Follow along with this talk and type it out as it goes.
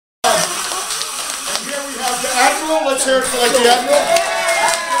the Admiral, let's hear it for like the Admiral.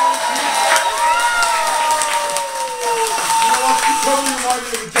 You know what? You totally reminded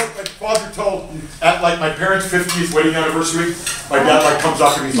me of a joke my father told at like my parents' 50th wedding anniversary. My dad like comes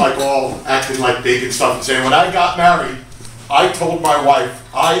up and he's like all acting like big and stuff and saying, when I got married, I told my wife,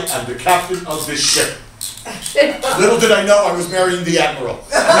 I am the captain of this ship. Little did I know I was marrying the Admiral. All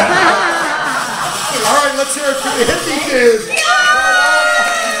right, let's hear it for the hippie kids.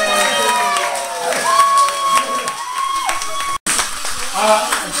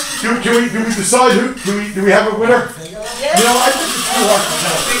 Do we decide who? Do we have a winner? You know, I think it's too hard to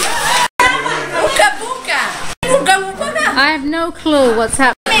tell. I have no clue what's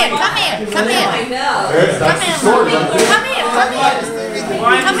happening. Come here. Come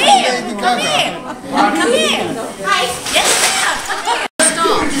here. Hi. Yes.